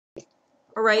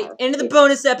Alright, end of the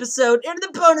bonus episode. End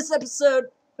of the bonus episode.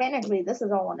 Technically, this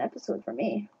is all one episode for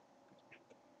me.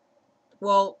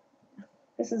 Well,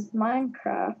 this is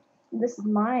Minecraft. This is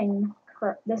Minecraft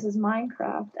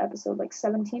episode like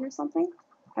 17 or something.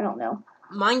 I don't know.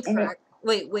 Minecraft.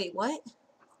 Wait, what?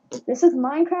 This is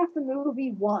Minecraft the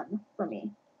movie 1 for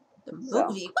me. The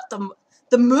movie? So. What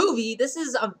the movie? This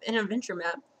is an adventure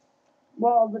map.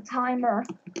 Well, the timer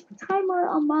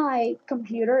on my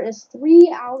computer is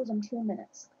 3 hours and 2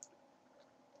 minutes.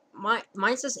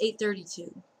 Mine says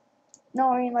 8:32. No,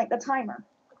 I mean like the timer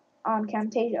on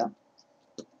Camtasia.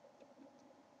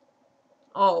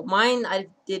 Oh, mine I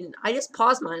didn't. I just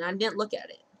paused mine. I didn't look at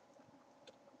it.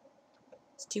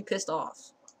 It's too pissed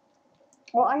off.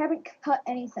 Well, I haven't cut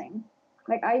anything.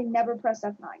 Like I never pressed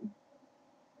F9.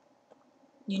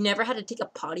 You never had to take a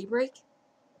potty break?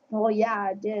 Well, yeah,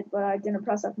 I did, but I didn't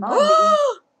press F9.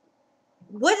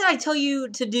 What did I tell you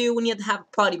to do when you had to have a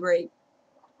potty break?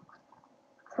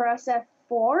 Press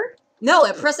F4? No,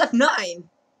 I press F9.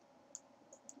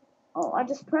 Oh, I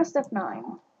just pressed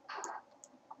F9.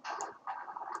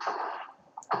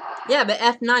 Yeah, but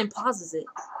F9 pauses it.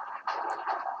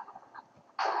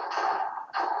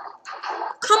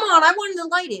 Come on, I wanted to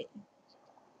light it.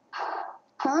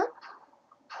 Huh?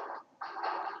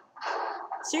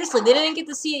 Seriously, they didn't get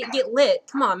to see it get lit.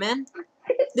 Come on, man.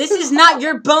 This is not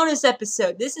your bonus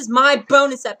episode. This is my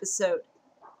bonus episode.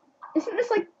 Isn't this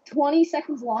like 20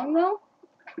 seconds long, though?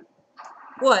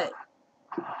 What?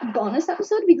 Bonus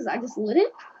episode? Because I just lit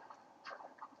it?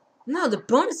 No, the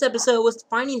bonus episode was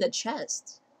finding the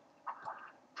chest.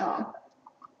 Oh.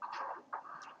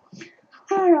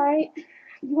 Alright.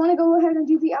 You want to go ahead and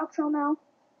do the outro now?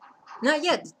 Not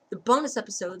yet. The bonus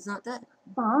episode's not that.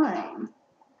 Fine.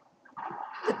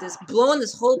 Look at this. Blowing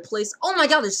this whole place. Oh my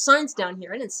god, there's signs down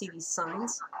here. I didn't see these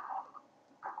signs.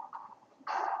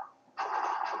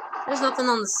 There's nothing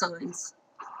on the signs.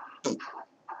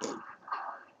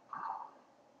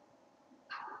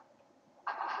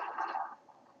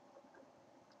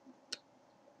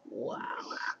 Wow.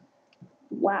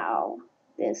 Wow.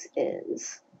 This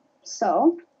is.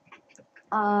 So,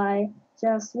 I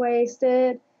just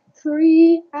wasted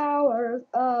 3 hours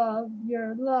of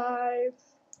your life.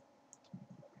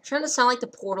 Trying to sound like the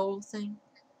Portal thing?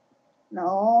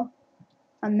 No.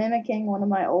 I'm mimicking one of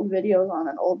my old videos on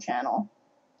an old channel.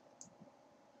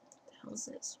 What the hell is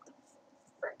this? What the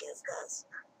frick is this?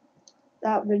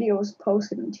 That video was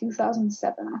posted in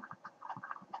 2007.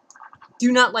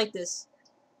 Do not like this.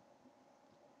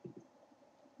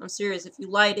 I'm serious. If you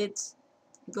light it,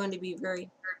 I'm going to be very...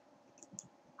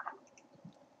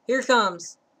 Here it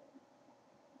comes.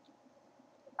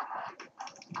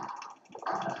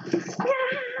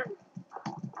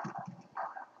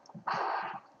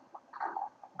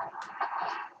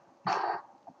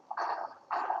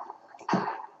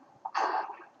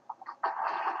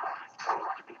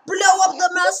 Blow up the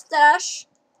mustache!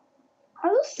 Are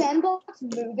those sandblocks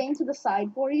moving to the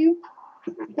side for you?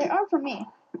 They are for me.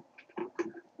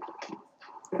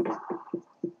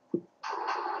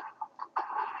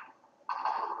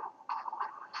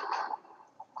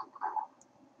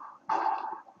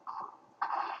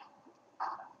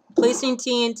 Placing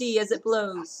TNT as it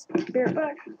blows. Be right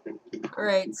back.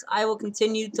 Alright, I will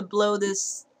continue to blow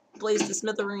this place to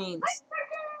smithereens.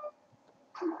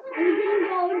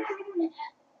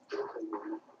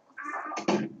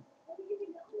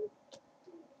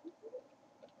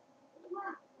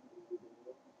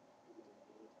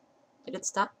 Did it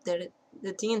stop? Did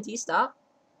the TNT stop?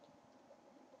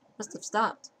 Must have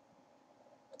stopped.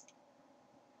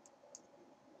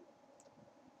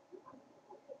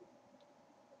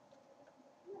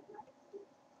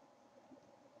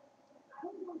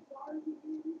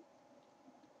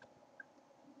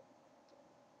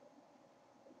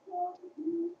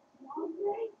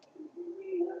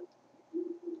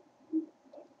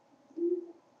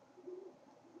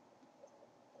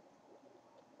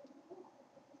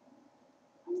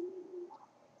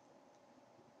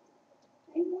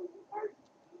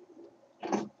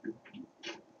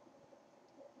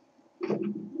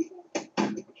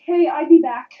 Okay, I'll be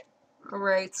back.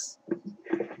 Alright.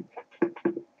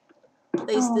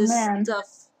 Place this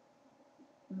stuff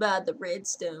by the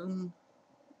redstone.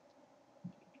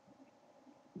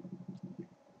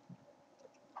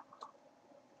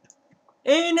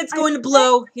 And it's going to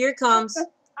blow. Here it comes.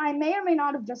 I may or may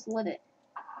not have just lit it.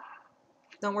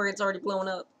 Don't worry, it's already blown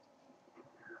up.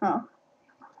 Huh.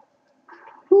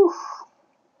 Whew.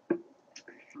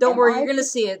 Don't worry, you're gonna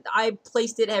see it. I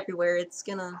placed it everywhere. It's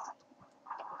gonna...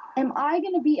 Am I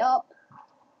gonna be up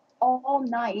all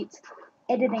night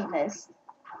editing this?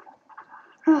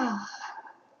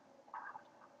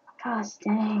 Gosh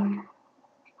dang.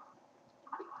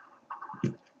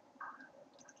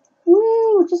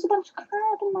 Woo! Just a bunch of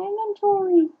crap in my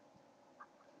inventory.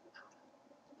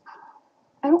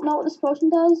 I don't know what this potion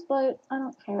does, but I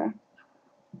don't care.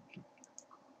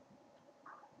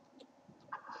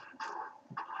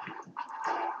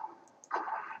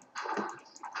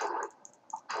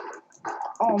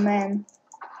 Oh man.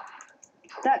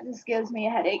 That just gives me a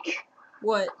headache.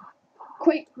 What?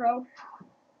 Quake Pro.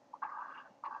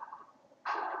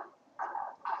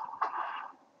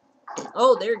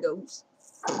 Oh, there it goes.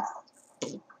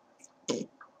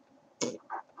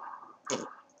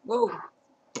 Whoa.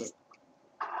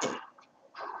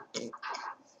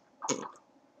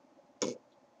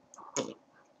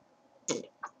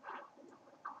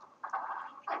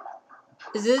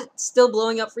 Is it still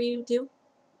blowing up for you too?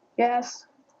 Yes.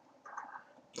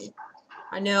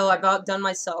 I know, I've outdone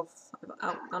myself. I've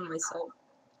outdone myself.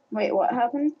 Wait, what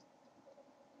happened?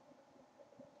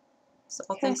 It's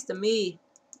all thanks to me.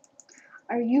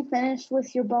 Are you finished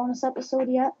with your bonus episode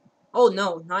yet? Oh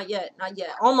no, not yet, not yet.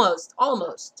 Almost,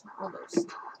 almost,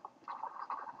 almost.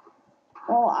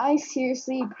 Well, I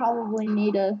seriously probably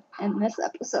need to end this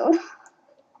episode.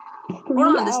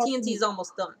 Hold on, this TNT is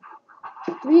almost done.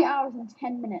 3 hours and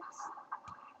 10 minutes.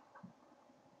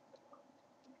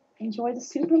 Enjoy the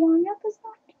super long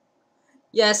episode?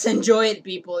 Yes, enjoy it,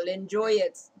 people. Enjoy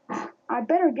it. I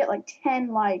better get like 10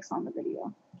 likes on the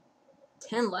video.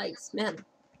 10 likes, man.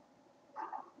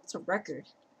 It's a record.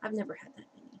 I've never had that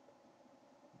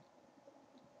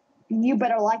many. You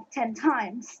better like 10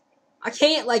 times. I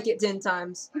can't like it 10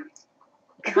 times.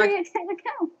 Create 10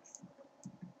 accounts.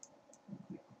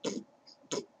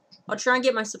 I'll try and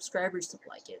get my subscribers to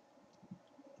like it.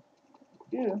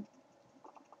 Ew.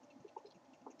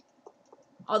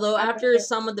 Although after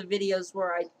some of the videos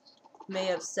where I may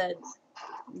have said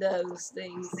those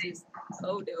things,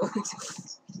 oh no.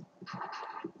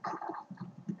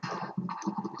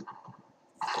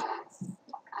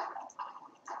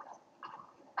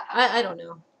 I don't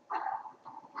know.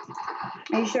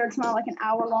 Are you sure it's not like an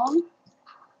hour long?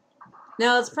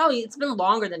 No, it's been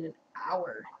longer than an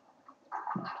hour.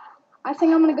 I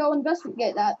think I'm gonna go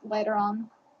investigate that later on.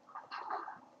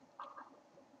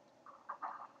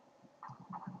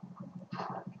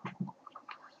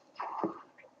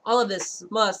 All of this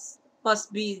must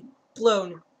be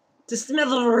blown to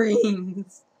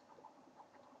smithereens.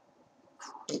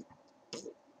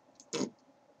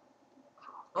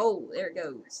 Oh, there it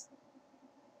goes.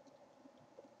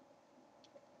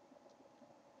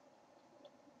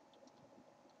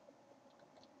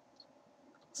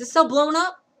 Is it still blown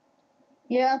up?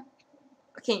 Yeah,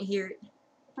 I can't hear it.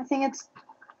 I think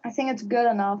it's good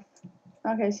enough.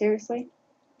 Okay, seriously?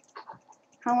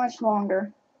 How much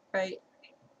longer? Right.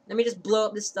 Let me just blow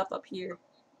up this stuff up here.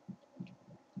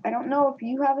 I don't know if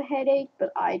you have a headache,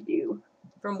 but I do.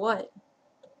 From what?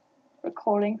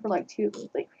 Recording for like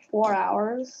 4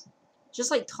 hours. Just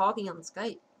like talking on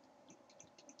Skype.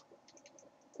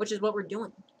 Which is what we're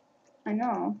doing. I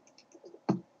know.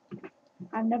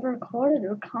 I've never recorded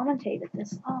or commentated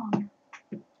this long.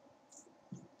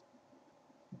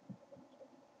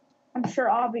 I'm sure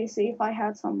obviously if I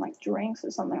had some like drinks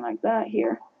or something like that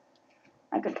here,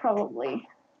 I could probably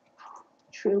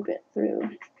troop it through.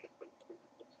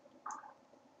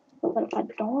 But what if I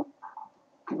don't?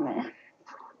 Meh.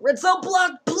 Redstone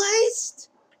block placed!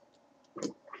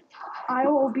 I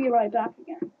will be right back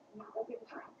again.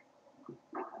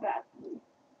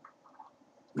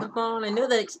 Come on, I know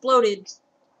that exploded.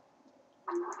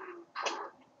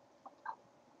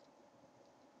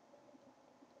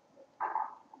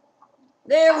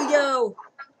 There we go!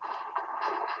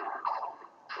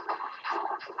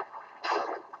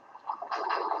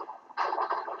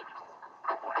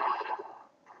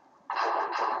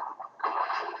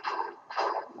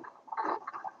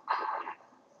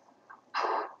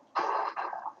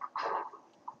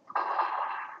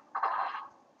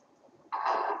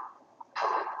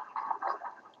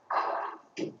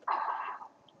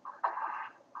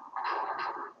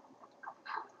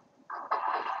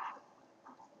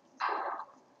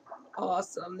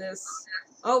 Awesomeness.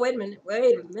 Oh, wait a minute.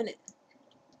 Wait a minute.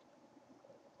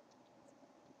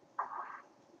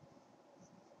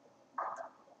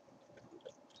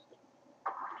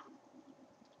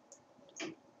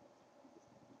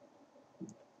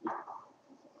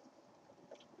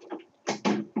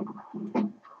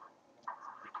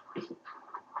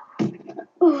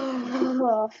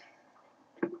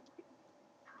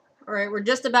 Alright, we're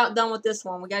just about done with this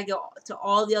one. We gotta go to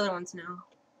all the other ones now.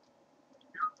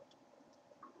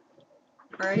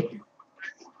 Alright?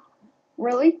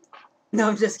 Really? No,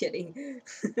 I'm just kidding.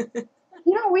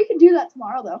 You know, we could do that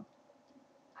tomorrow, though.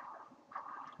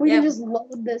 We Yeah. can just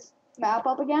load this map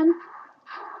up again.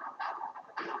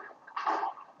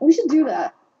 We should do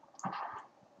that.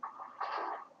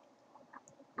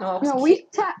 No, No, we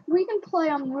can play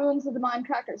on Ruins of the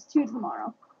Mindcrackers 2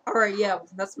 tomorrow. Alright, yeah,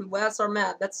 that's our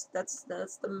map. That's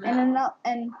the map.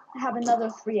 And have another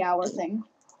 3-hour thing.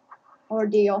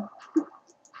 Ordeal.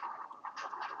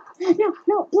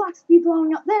 No, blocks be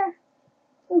blowing up there.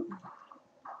 Ooh.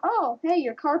 Oh, hey,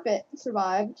 your carpet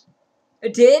survived.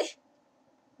 It did?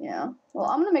 Yeah. Well,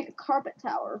 I'm gonna make a carpet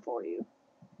tower for you.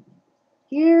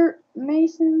 Here,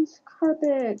 Mason's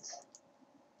carpet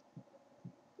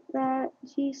that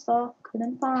G-Soft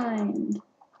couldn't find.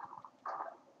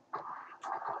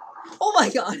 Oh my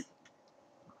god!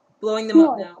 Blowing them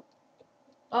up now.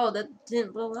 Oh, that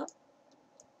didn't blow up?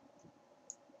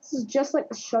 This is just like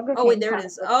the sugar cane. Oh, wait, there it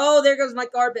is. Oh, there goes my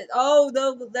carpet. Oh,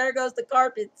 no, there goes the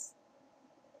carpets.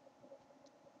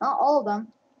 Not all of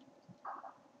them.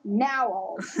 Now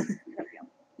all of them. There we go.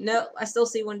 No, I still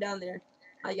see one down there.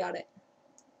 I got it.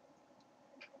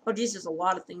 Oh, geez, there's a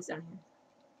lot of things down here.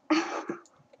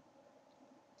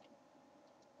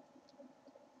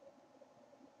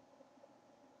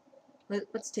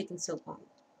 What's taking so long?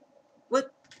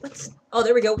 What's... Oh,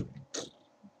 there we go.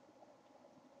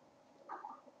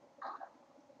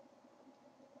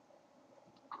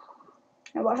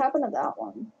 And what happened to that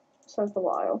one? Took a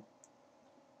while.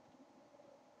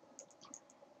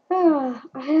 I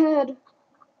had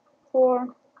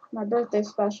for my birthday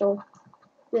special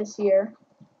this year,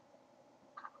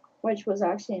 which was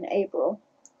actually in April,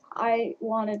 I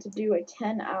wanted to do a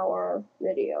 10-hour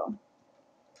video.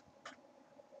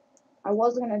 I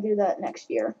was going to do that next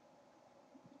year.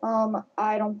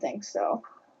 I don't think so.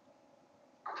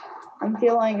 I'm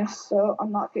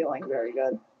not feeling very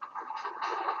good.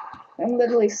 I'm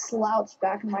literally slouched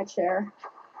back in my chair.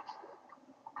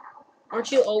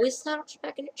 Aren't you always slouched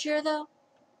back in your chair, though?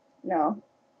 No.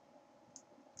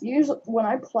 Usually, when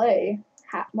I play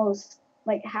half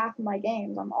of my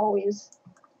games, I'm always,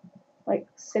 like,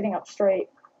 sitting up straight.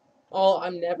 Oh,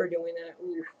 I'm never doing that.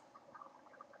 Ooh.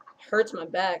 Hurts my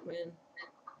back, man.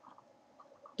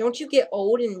 Don't you get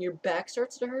old and your back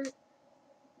starts to hurt?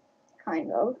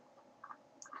 Kind of.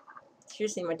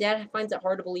 Seriously, my dad finds it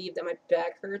hard to believe that my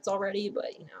back hurts already,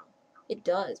 but, you know, it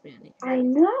does, man. I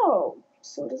know.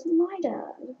 So does my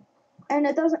dad. And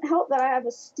it doesn't help that I have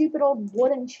a stupid old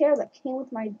wooden chair that came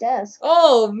with my desk.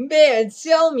 Oh, man,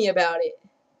 tell me about it.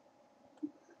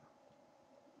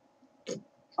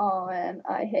 Oh, man,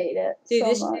 I hate it.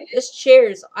 Dude, so much. This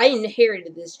chair's... I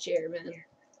inherited this chair, man.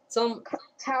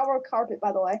 Tower carpet,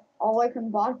 by the way. All the way from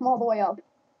the bottom all the way up.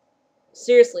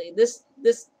 Seriously,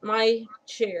 my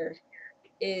chair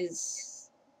is...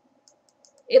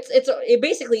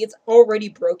 Basically, it's already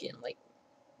broken. Like,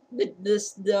 the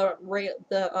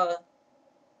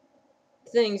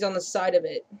things on the side of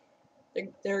it,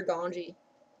 they're gongy.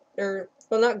 They're,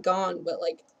 well, not gone, but,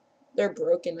 like, they're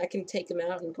broken. I can take them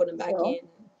out and put them back in.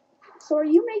 So are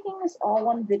you making this all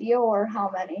one video, or how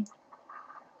many?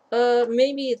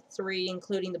 Maybe 3,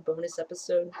 including the bonus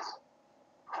episode.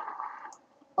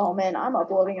 Oh man, I'm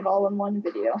uploading it all in one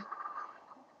video.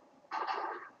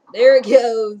 There it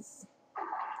goes.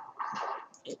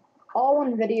 All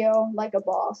one video, like a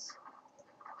boss.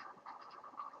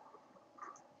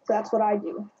 So that's what I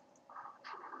do.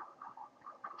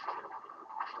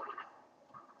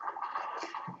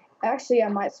 Actually, I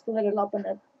might split it up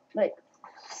into, like,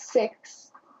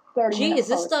 6 30-minute Gee, parts.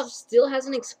 this stuff still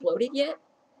hasn't exploded yet?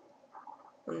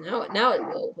 Well, now it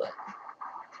will, but...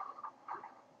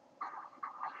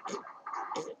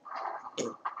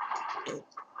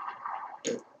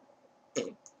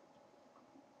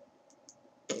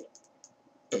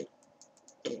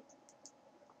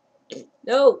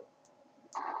 No!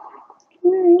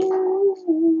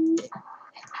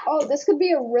 Oh, this could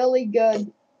be a really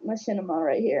good machinima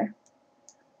right here.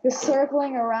 Just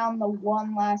circling around the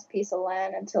one last piece of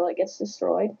land until it gets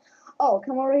destroyed. Oh,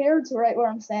 come over here. It's right where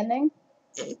I'm standing.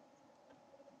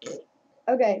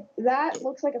 Okay, that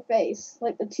looks like a face.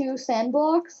 Like the 2 sand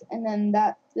blocks, and then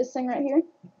this thing right here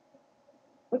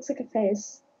looks like a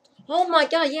face. Oh my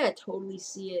god, yeah, I totally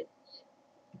see it.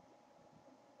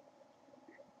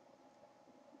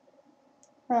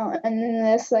 Oh, and then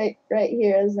this right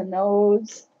here is the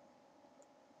nose.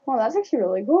 Oh, that's actually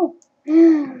really cool.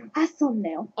 A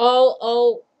thumbnail.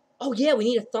 Oh yeah, we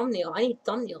need a thumbnail. I need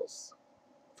thumbnails.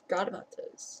 Forgot about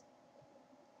those.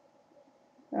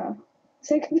 Oh.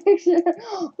 Take a picture.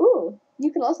 Ooh,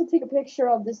 you can also take a picture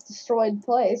of this destroyed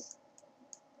place.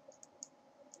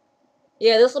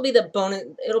 Yeah, this will be the bonus.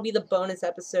 It'll be the bonus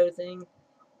episode thing.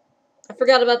 I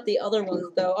forgot about the other ones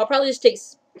though. I'll probably just take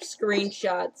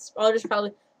screenshots. I'll just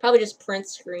probably just print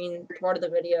screen part of the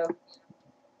video.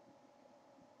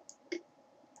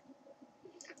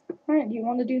 Alright, do you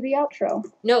want to do the outro?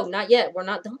 No, not yet. We're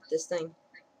not done with this thing.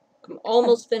 I'm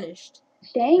almost finished.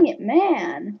 Dang it,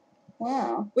 man.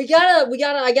 Wow.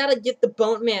 I gotta get the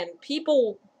bone, man.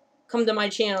 People come to my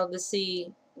channel to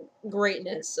see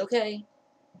greatness, okay?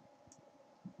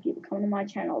 People come to my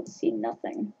channel to see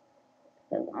nothing.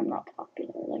 Because I'm not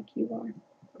popular like you are.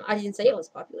 I didn't say it was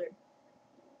popular.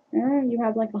 You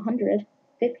have like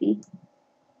 150.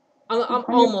 I'm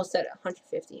almost at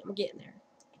 150. I'm getting there.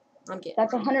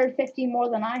 That's 150 more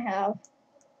than I have.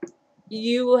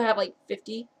 You have like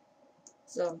 50.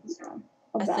 So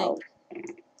About. I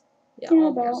think. Yeah,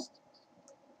 almost.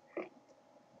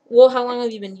 Well, how long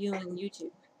have you been doing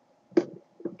YouTube?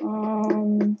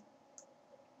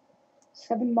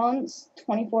 7 months,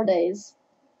 24 days.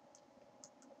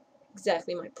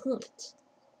 Exactly my point.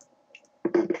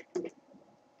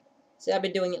 See, I've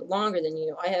been doing it longer than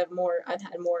you. I've had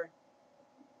more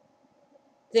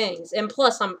things, and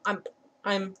plus, I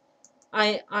am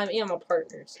a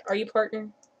partner. Are you partner?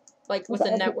 Like with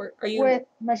a network? Are you with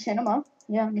Machinima?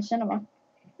 Yeah, Machinima.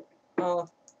 Oh,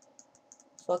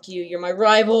 fuck you! You're my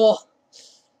rival.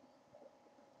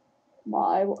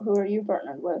 Why? Who are you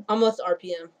partnered with? I'm with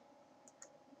RPM.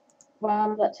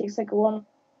 Wow, that takes like one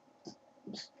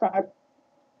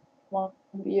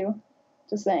view.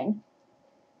 Just saying.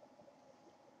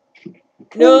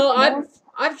 No,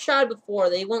 I've tried before.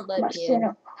 They won't let me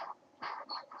in.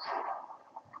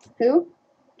 Who?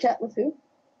 Chat with who?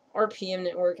 RPM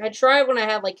network. I tried when I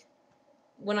had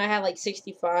like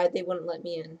 65. They wouldn't let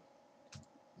me in.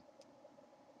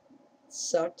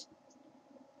 Sucked.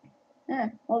 Yeah.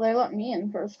 Well, they let me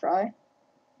in first try.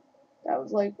 That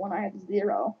was like when I had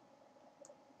 0.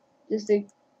 Just to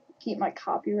keep my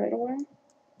copyright away.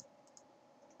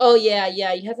 Oh yeah.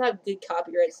 You have to have good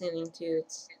copyright standing too.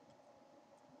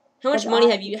 How much money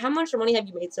have you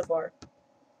made so far?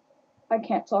 I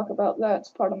can't talk about that. It's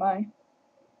part of my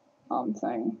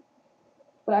thing.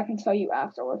 But I can tell you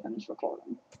after we're finished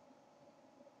recording.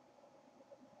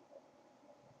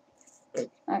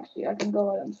 Actually, I can go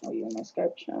ahead and tell you in my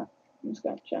Skype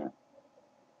chat.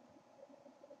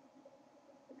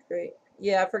 Great.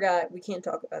 Yeah, I forgot. We can't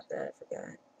talk about that. I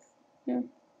forgot. Yeah.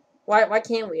 Why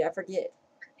can't we? I forget.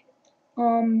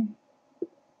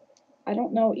 I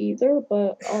don't know either,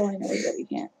 but all I know is that we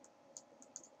can't.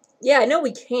 Yeah, I know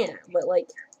we can't, but like,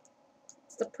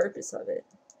 what's the purpose of it?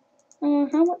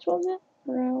 How much was it?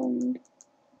 Around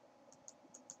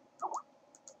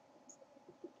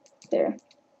there.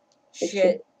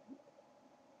 Shit.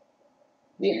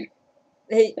 Yeah.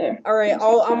 Hey, there. all right.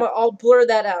 I'll blur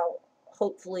that out.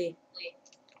 Hopefully.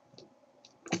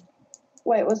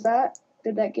 Wait,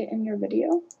 did that get in your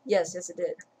video? Yes, it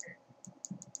did.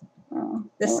 Oh.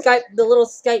 The little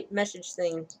Skype message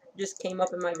thing just came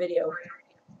up in my video.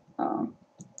 Oh.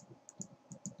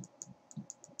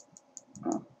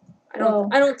 I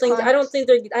don't think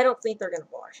they're gonna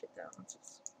watch it though.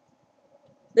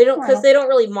 Because they don't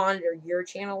really monitor your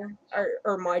channel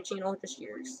or my channel, just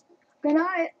yours. Good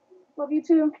night. Love you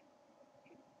too.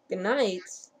 Good night.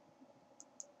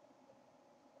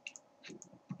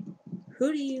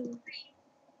 Who do you?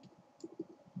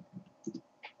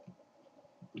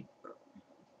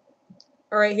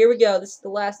 All right, here we go. This is the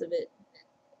last of it.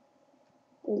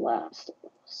 The Last of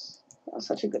Us. That was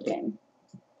such a good game.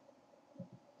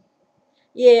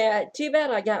 Yeah, too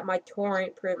bad I got my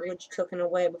torrent privilege taken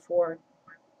away before it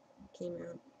came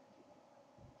out.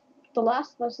 The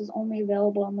Last of Us is only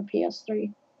available on the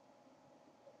PS3.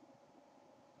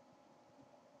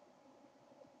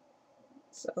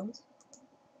 So?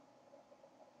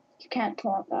 You can't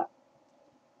torrent that.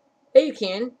 Yeah, you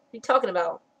can. What are you talking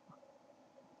about?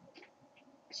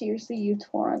 Seriously, you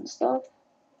torrent stuff?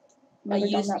 I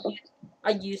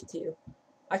used to.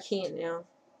 I can't now.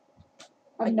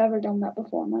 I've never done that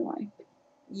before in my life.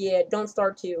 Yeah, don't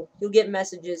start to. You'll get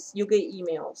messages. You'll get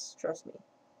emails. Trust me.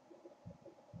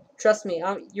 Trust me.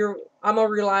 I'm a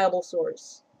reliable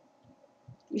source.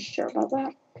 You sure about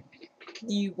that?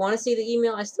 Do you want to see the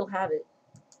email? I still have it.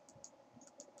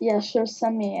 Yeah, sure.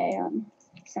 Send me a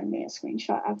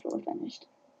screenshot after we're finished.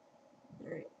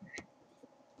 Alright.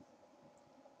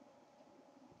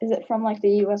 Is it from like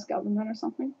the U.S. government or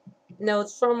something? No,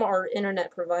 it's from our internet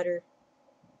provider.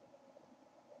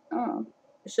 Oh.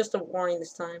 It's just a warning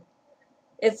this time.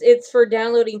 It's for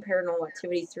downloading Paranormal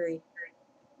Activity 3.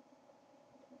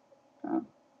 Oh.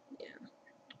 Yeah.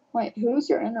 Wait, who's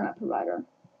your internet provider?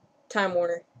 Time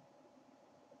Warner.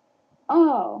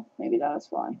 Oh, maybe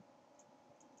that's why.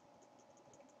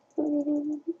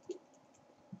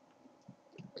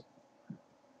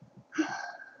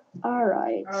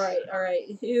 Alright.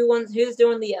 Alright. Who's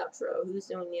doing the outro? Who's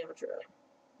doing the outro?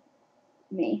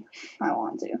 Me. I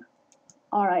want to.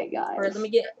 Alright, guys. Alright, let me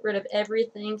get rid of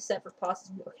everything except for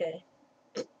possible. Okay.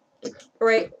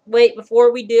 Alright, wait,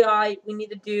 before we do, we need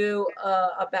to do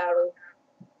a battle.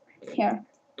 Here.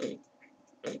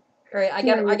 Alright,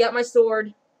 I got my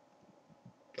sword.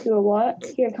 Do a what?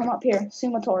 Here, come up here.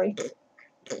 Sumatori.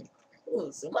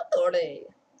 Ooh, Sumatori.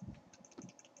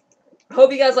 I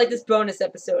hope you guys like this bonus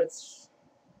episode.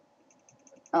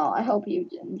 Oh, I hope you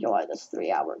enjoy this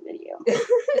 3-hour video.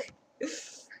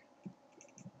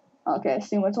 Okay,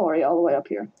 Sumatori all the way up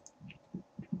here.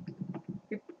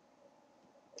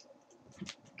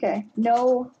 Okay,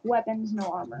 no weapons, no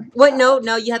armor. Wait, no,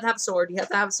 you have to have a sword. You have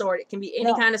to have a sword. It can be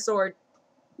any kind of sword.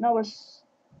 No,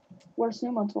 we're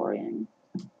Sumatoriing.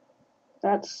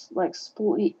 That's like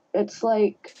split. It's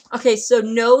like... Okay, so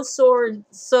no sword.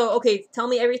 So, okay, tell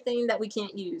me everything that we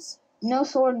can't use. No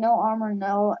sword, no armor,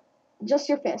 no... Just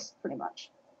your fist, pretty much.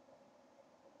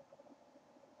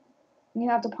 You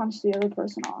have to punch the other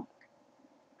person off.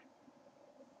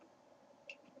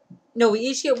 No, we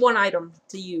each get one item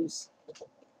to use.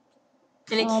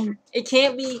 And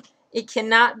it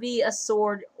cannot be a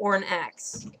sword or an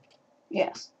axe.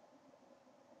 Yes.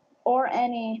 Or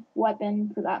any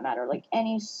weapon for that matter, like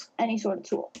any sort of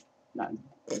tool. None.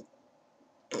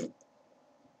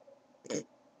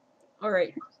 All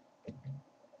right.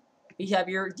 Do you have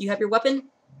your weapon?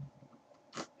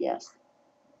 Yes.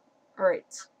 All right.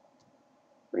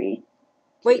 3.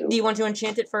 Wait, 2. do you want to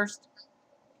enchant it first?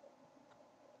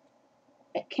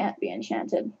 It can't be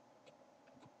enchanted.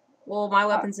 Well, my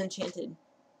weapon's enchanted.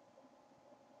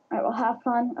 Alright, well, have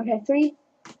fun. Okay, 3,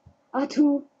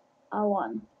 2,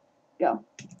 1. Go.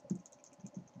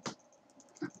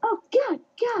 Oh, God,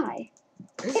 guy!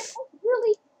 It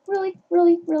really.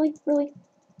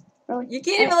 You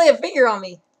can't even lay a finger on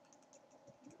me.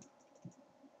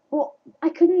 Well, I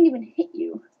couldn't even hit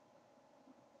you.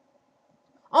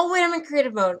 Oh, wait, I'm in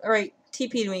creative mode. All right,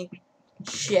 TP to me.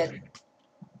 Shit.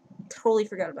 Totally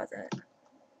forgot about that.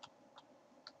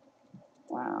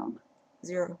 Wow.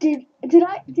 0. Did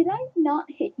I not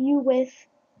hit you with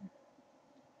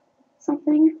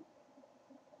something?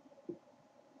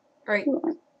 All right.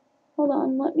 Hold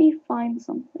on, let me find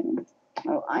something.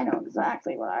 Oh, I know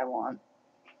exactly what I want.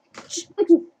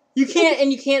 You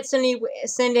can't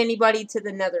send anybody to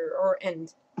the Nether or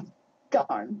End.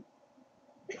 Darn.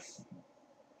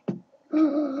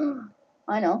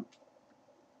 I know.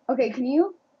 Okay, can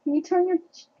you turn your...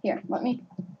 Here, let me...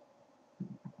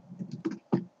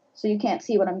 So you can't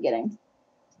see what I'm getting.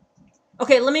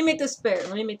 Okay, let me make this fair.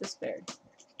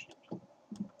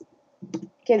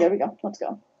 Okay, there we go. Let's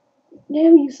go.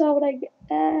 No, you saw what I get.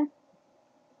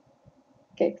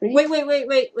 Okay, 3.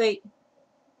 Wait.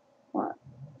 What?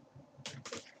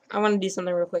 I want to do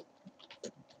something real quick.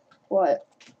 What?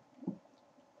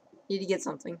 Need to get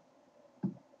something.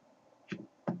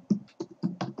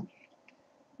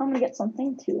 I'm gonna get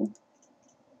something too.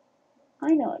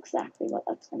 I know exactly what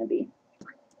that's gonna be.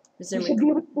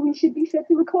 We should be set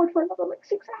to record for another like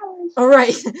 6 hours. All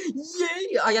right.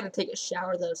 Yay! I gotta take a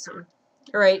shower though soon.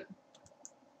 All right.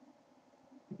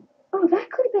 Oh,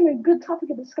 that could have been a good topic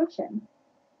of discussion.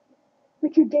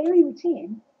 Like your daily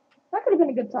routine. That could have been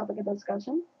a good topic of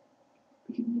discussion.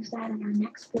 We can use that in our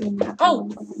next video. Oh,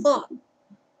 fuck.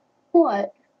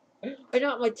 What? I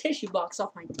knocked my tissue box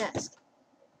off my desk.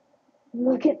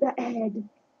 Look at the head.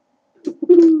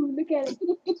 Look at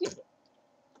it.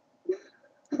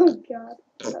 Oh god,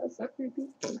 that was so creepy.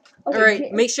 Okay,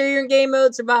 alright, make sure you're in game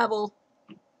mode survival.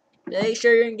 Make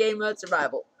sure you're in game mode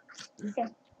survival. Okay.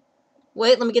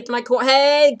 Wait, let me get to my core.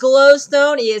 Hey,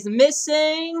 glowstone is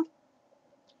missing.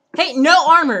 Hey, no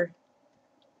armor.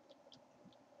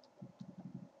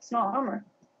 It's not armor.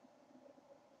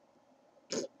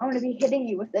 I'm gonna be hitting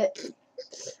you with it.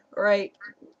 Alright.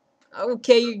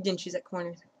 Okay, you didn't choose that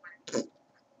corner.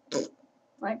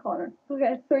 My corner.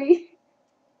 Okay, 3,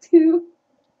 2,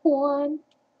 1.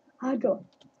 I go.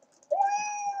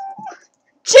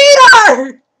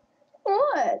 Cheater!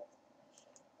 What?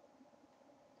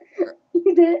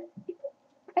 You did?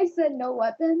 I said no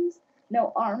weapons,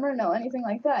 no armor, no anything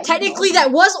like that. Technically,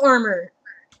 that was armor.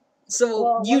 So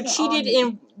well, you cheated,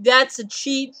 and that's a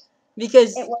cheat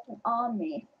because it wasn't on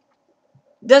me.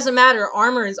 Doesn't matter.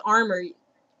 Armor is armor.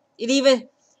 It even.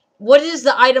 What is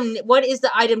the item? What is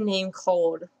the item name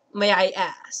called? May I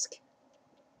ask?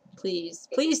 Please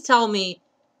tell me.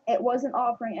 It wasn't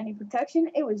offering any protection.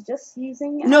 It was just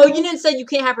using. No, you didn't say you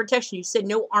can't have protection. You said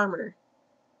no armor.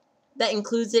 That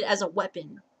includes it as a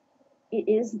weapon. It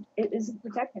is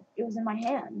protected. It was in my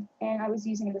hand, and I was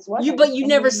using it as a weapon. But you and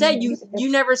never didn't said even use it.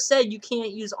 you never said you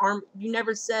can't use arm. You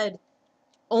never said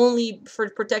only for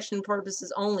protection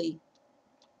purposes only.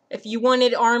 If you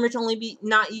wanted armor to only be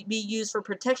not be used for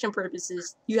protection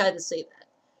purposes, you had to say that.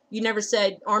 You never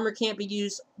said armor can't be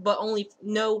used, but only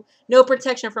no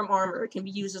protection from armor. It can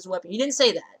be used as a weapon. You didn't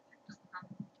say that.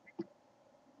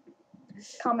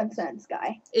 Common sense,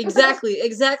 guy.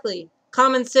 Exactly.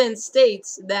 Common sense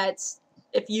states that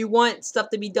if you want stuff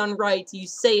to be done right, you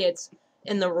say it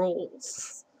in the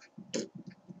rules.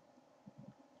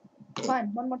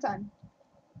 Fine, one more time.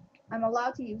 I'm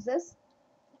allowed to use this.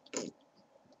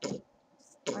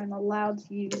 I'm allowed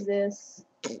to use this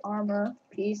armor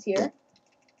piece here.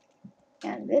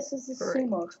 And this is the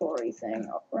sumo Tori thing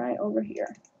right over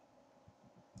here.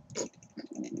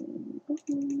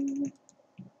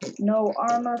 No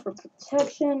armor for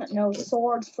protection, no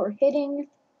swords for hitting.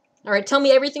 Alright, tell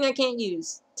me everything I can't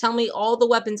use. Tell me all the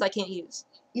weapons I can't use.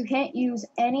 You can't use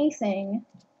anything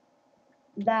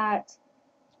that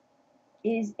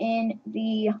is in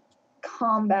the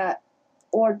combat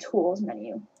or tools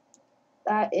menu.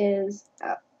 That is,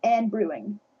 and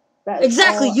brewing. That is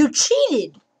Exactly, all. you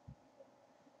cheated!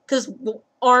 Because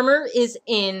armor is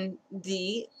in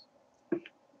the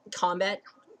combat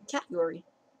category.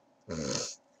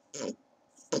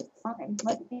 Fine,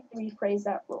 let me rephrase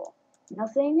that rule.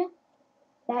 Nothing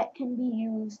that can be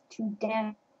used to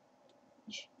damage.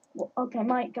 Well, okay,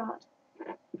 my god.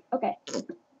 Okay.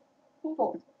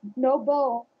 Cool. No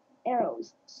bow,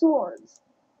 arrows, swords,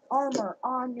 armor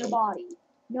on your body.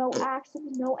 No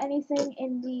axes, no anything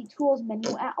in the tools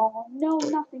menu at all. No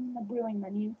nothing in the brewing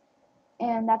menu.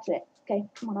 And that's it. Okay,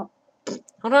 come on up.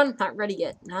 Hold on, not ready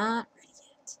yet. Not ready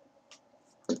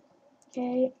yet.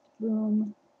 Okay,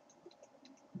 boom.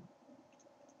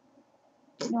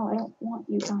 No, I don't want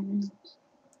you diamonds.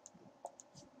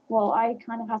 Well, I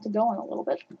kind of have to go in a little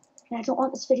bit. And I don't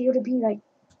want this video to be like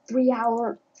 3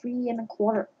 hours and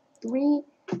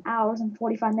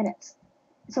 45 minutes.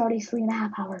 It's already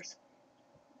 3.5 hours.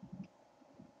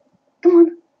 Come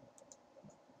on.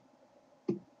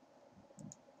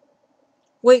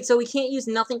 Wait, so we can't use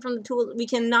nothing from the tools? We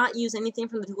cannot use anything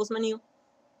from the tools menu?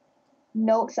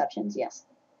 No exceptions, yes.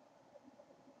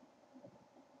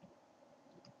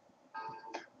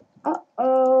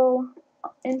 Uh-oh.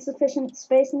 Insufficient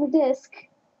space in the disk.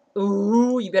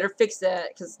 Ooh, you better fix that,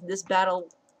 because this battle...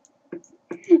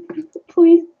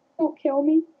 Please don't kill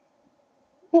me.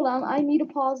 Hold on, I need to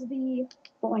pause the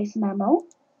voice memo.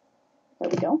 There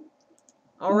we go.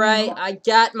 Alright, I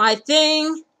got my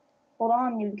thing! Hold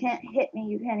on, you can't hit me.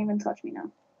 You can't even touch me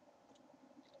now.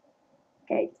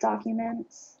 Okay,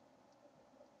 documents.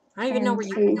 I don't even know where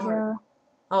you are.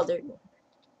 Oh, there you go.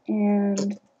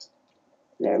 And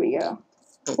there we go.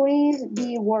 Please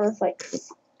be worth like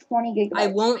 20 gigabytes. I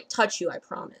won't touch you, I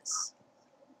promise.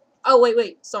 Oh,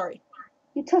 wait, sorry.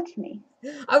 You touched me.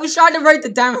 I was trying to write the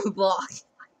diamond block.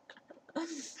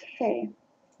 Okay,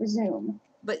 resume.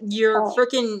 But your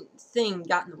frickin' thing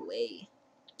got in the way.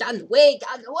 Got in the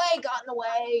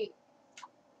way!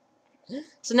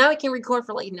 So now we can record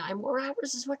for like 9 more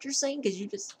hours, is what you're saying? Because you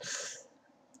just...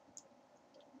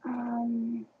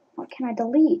 What can I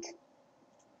delete?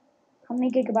 How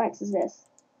many gigabytes is this?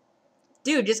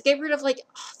 Dude, just get rid of like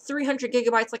 300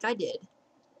 gigabytes like I did.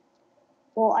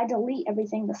 Well, I delete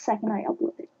everything the second I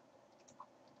upload it.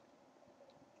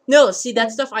 No, see,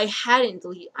 that stuff I hadn't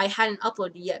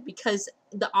uploaded yet because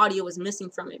the audio was missing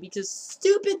from it because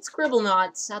stupid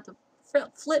Scribblenauts had to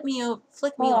flick me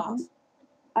off.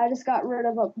 I just got rid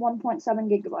of 1.7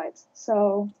 gigabytes,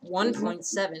 so...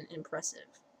 1.7, impressive.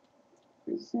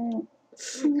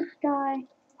 Guy.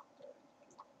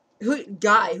 Who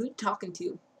you talking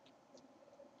to?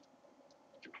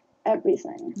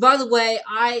 Everything. By the way,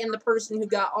 I am the person who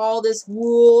got all this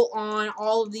wool on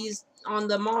all of these, on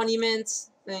the monuments.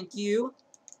 Thank you.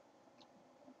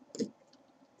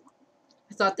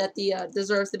 I thought that the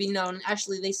deserves to be known.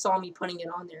 Actually, they saw me putting it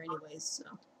on there anyways, so.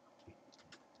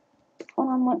 Hold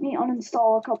on, let me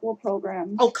uninstall a couple of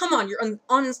programs. Oh, come on, you're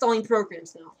uninstalling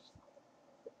programs now.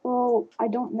 Well, I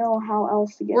don't know how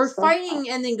else to get We're stuff fighting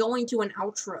out. and then going to an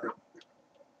outro.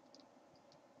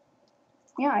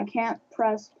 Yeah, I can't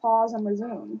press pause and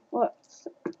resume. Look.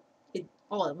 It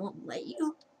won't let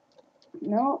you?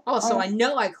 No. Oh, so I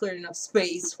know I cleared enough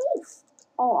space. Whew.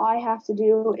 All I have to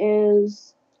do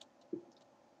is...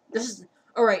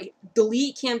 Alright,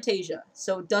 delete Camtasia,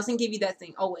 so it doesn't give you that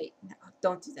thing. Oh, wait. No,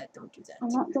 don't do that. I'm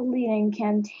not deleting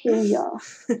Camtasia.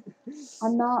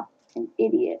 I'm not an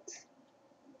idiot.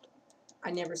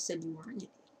 I never said you were an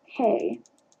idiot. Hey.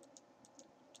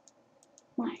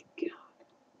 My god.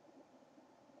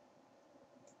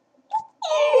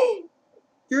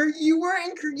 You were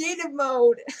in creative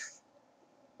mode.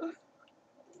 I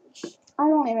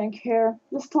don't even care.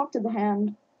 Just talk to the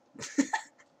hand.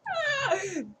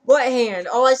 What hand?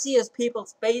 All I see is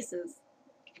people's faces.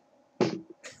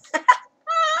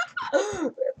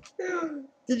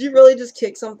 Did you really just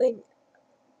kick something?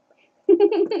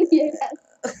 Yes.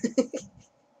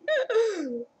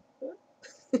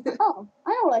 Oh, I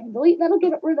know what I can delete. That'll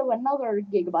get rid of another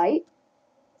gigabyte.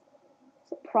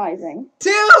 Surprising. 2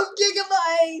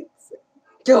 gigabytes!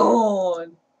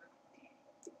 Gone!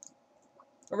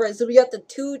 Alright, so we got the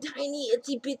 2 tiny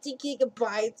itsy bitsy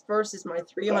gigabytes versus my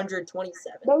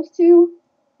 327. Those two.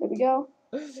 There we go.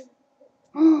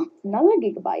 Another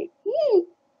gigabyte.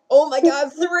 Oh my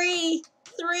god, 3!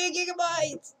 3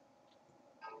 gigabytes!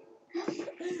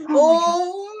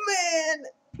 Oh man!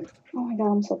 Oh my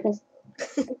god, I'm so pissed.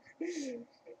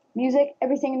 Music,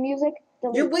 everything in music,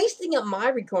 delete. You're wasting up my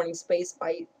recording space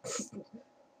by...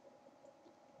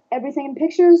 Everything in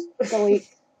pictures, delete.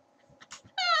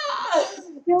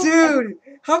 Dude,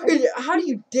 how do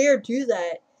you dare do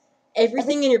that?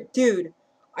 Everything in your... Dude,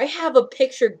 I have a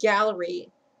picture gallery.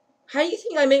 How do you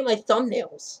think I make my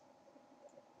thumbnails?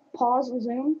 Pause,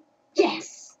 resume.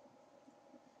 Yes!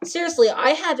 Seriously,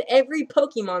 I have every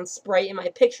Pokemon sprite in my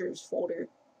pictures folder.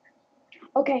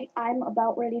 Okay, I'm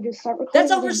about ready to start recording.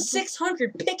 That's over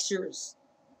 600 pictures.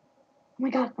 Oh my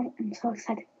god, I'm so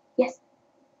excited. Yes.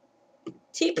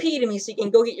 TP to me so you can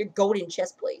go get your golden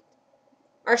chest plate.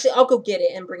 Actually, I'll go get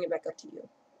it and bring it back up to you.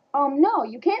 No,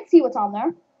 you can't see what's on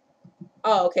there.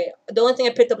 Oh, okay. The only thing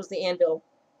I picked up was the anvil.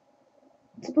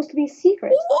 It's supposed to be a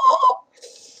secret. Whoa!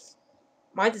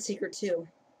 Mine's a secret too.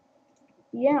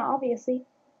 Yeah, obviously.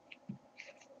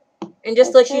 And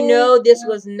just to let you know, this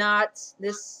was not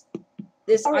this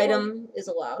item is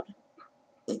allowed.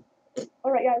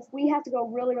 Alright guys, we have to go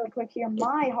really quick here.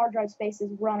 My hard drive space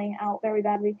is running out very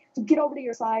badly. So get over to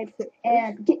your side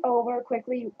and get over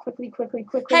quickly.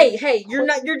 Hey, you're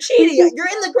cheating. You're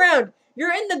in the ground.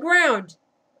 You're in the ground.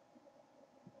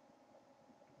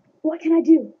 What can I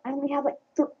do? I only have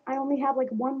like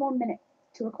 1 more minute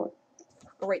to record.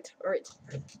 Alright.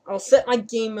 I'll set my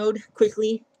game mode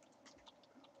quickly.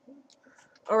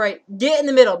 Alright, get in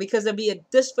the middle because there'll be a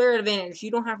disfair advantage.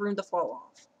 You don't have room to fall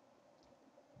off.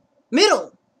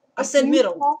 Middle! I said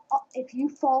middle. If you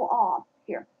fall off,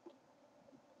 here.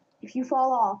 If you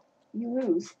fall off, you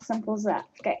lose. Simple as that.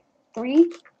 Okay.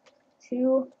 3,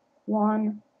 2,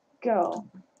 1, go.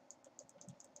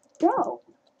 Go.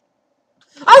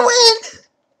 I win!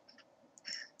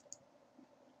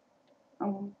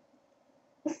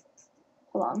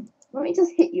 Hold on. Let me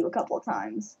just hit you a couple of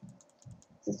times.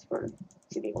 Just for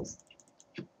 2 giggles.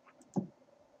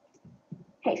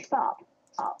 Hey, stop.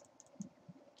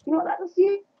 You know what that was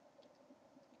you?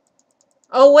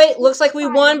 Oh wait, looks like we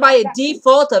won by a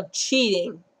default of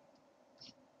cheating.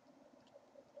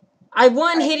 I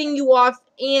won hitting you off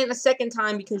and a second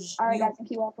time because Alright guys, thank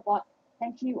you all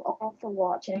for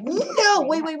watching. No,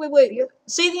 wait.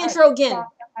 Say the intro again. Bye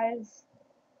guys.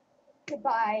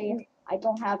 Goodbye. I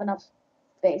don't have enough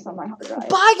space on my hard drive.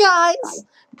 Bye guys. Bye.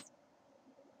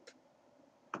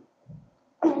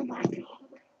 Oh my god.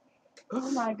 Oh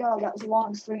my god, that was the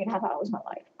longest 3.5 hours of my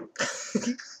life.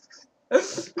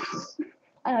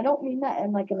 And I don't mean that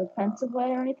in like an offensive way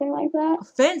or anything like that.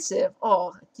 Offensive?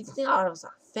 Oh, you think I was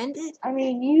offended? I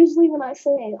mean, usually when I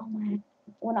say, oh man,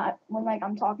 when like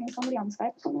I'm talking to somebody on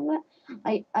Skype or something like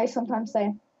that, I sometimes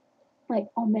say, like,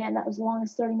 oh man, that was the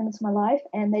longest 30 minutes of my life,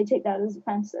 and they take that as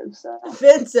offensive. So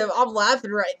offensive? I'm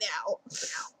laughing right now.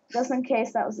 Just in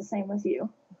case that was the same with you.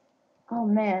 Oh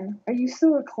man, are you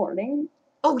still recording?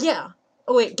 Oh yeah.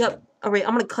 Oh wait, yep. Alright,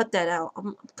 I'm gonna cut that out.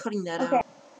 I'm cutting that out.